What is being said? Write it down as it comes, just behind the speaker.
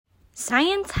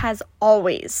Science has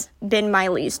always been my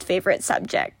least favorite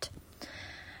subject.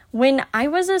 When I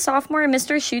was a sophomore in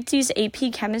Mr. Schuetze's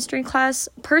AP chemistry class,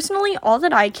 personally, all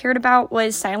that I cared about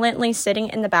was silently sitting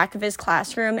in the back of his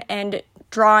classroom and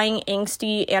drawing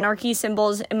angsty anarchy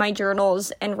symbols in my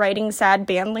journals and writing sad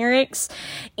band lyrics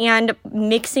and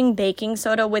mixing baking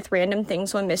soda with random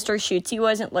things when Mr. Schuetze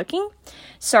wasn't looking.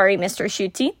 Sorry, Mr.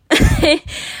 Schuetze.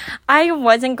 I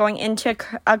wasn't going into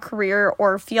a career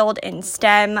or field in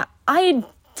STEM. I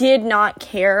did not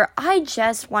care. I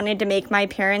just wanted to make my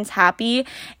parents happy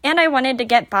and I wanted to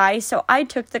get by, so I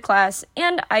took the class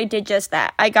and I did just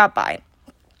that. I got by.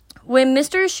 When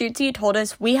Mr. Schuetze told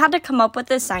us we had to come up with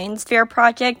a science fair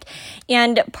project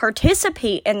and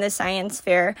participate in the science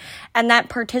fair, and that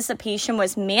participation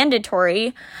was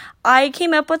mandatory, I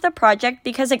came up with a project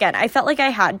because, again, I felt like I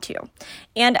had to,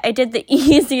 and I did the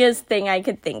easiest thing I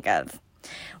could think of.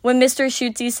 When Mr.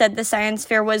 Schuetze said the science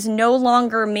fair was no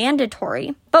longer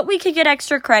mandatory, but we could get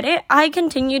extra credit, I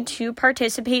continued to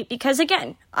participate because,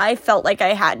 again, I felt like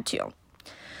I had to.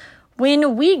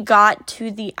 When we got to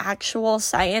the actual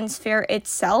science fair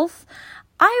itself,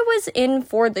 I was in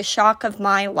for the shock of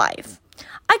my life.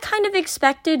 I kind of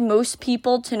expected most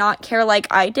people to not care like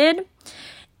I did,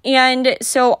 and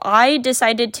so I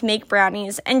decided to make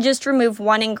brownies and just remove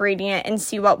one ingredient and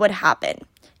see what would happen.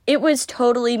 It was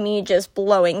totally me just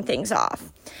blowing things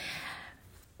off.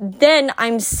 Then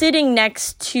I'm sitting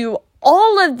next to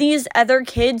all of these other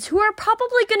kids who are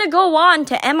probably going to go on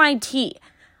to MIT.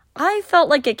 I felt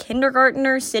like a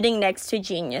kindergartner sitting next to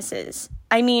geniuses.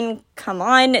 I mean, come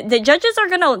on. The judges are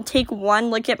going to take one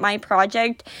look at my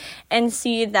project and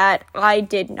see that I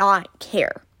did not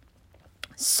care.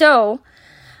 So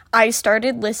I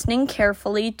started listening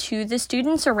carefully to the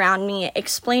students around me,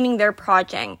 explaining their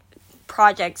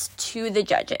projects to the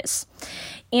judges.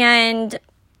 And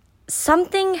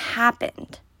something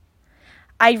happened.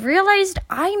 I realized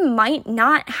I might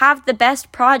not have the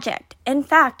best project. In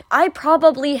fact, I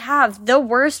probably have the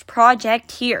worst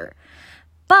project here.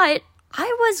 But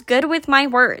I was good with my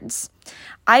words.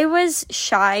 I was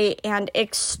shy and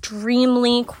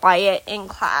extremely quiet in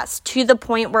class, to the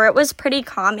point where it was pretty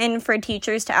common for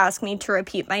teachers to ask me to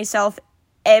repeat myself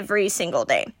every single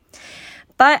day.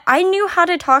 But I knew how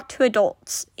to talk to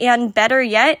adults, and better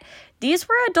yet, these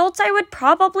were adults I would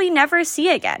probably never see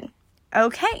again.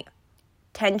 Okay,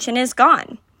 tension is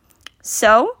gone.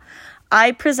 So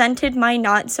I presented my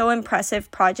not-so-impressive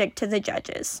project to the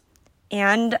judges,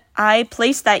 and I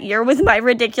placed that year with my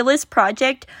ridiculous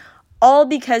project, all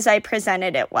because I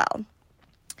presented it well.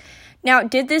 Now,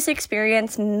 did this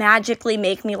experience magically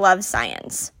make me love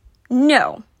science?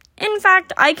 No. In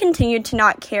fact, I continued to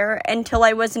not care until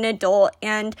I was an adult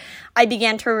and I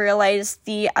began to realize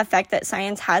the effect that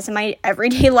science has in my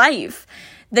everyday life.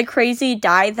 The crazy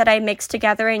dye that I mix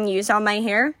together and use on my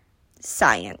hair?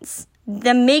 Science.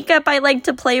 The makeup I like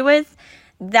to play with?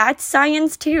 That's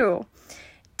science too.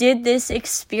 Did this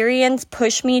experience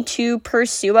push me to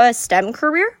pursue a STEM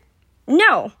career?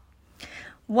 No.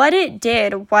 What it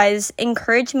did was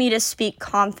encourage me to speak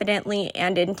confidently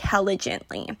and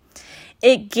intelligently.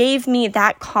 It gave me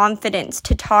that confidence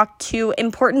to talk to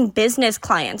important business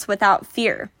clients without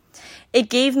fear. It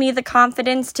gave me the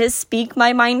confidence to speak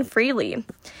my mind freely.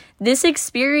 This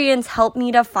experience helped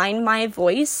me to find my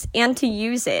voice and to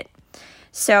use it.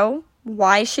 So,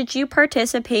 why should you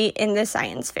participate in the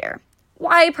science fair?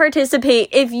 Why participate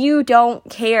if you don't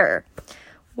care?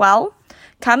 Well,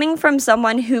 coming from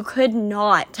someone who could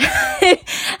not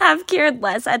have cared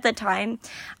less at the time,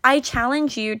 I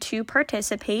challenge you to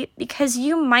participate because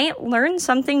you might learn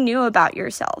something new about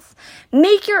yourself.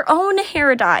 Make your own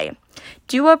hair dye.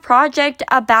 Do a project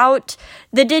about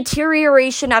the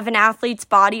deterioration of an athlete's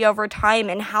body over time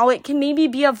and how it can maybe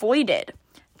be avoided.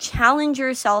 Challenge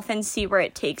yourself and see where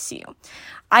it takes you.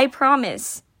 I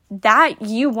promise that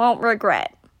you won't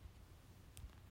regret.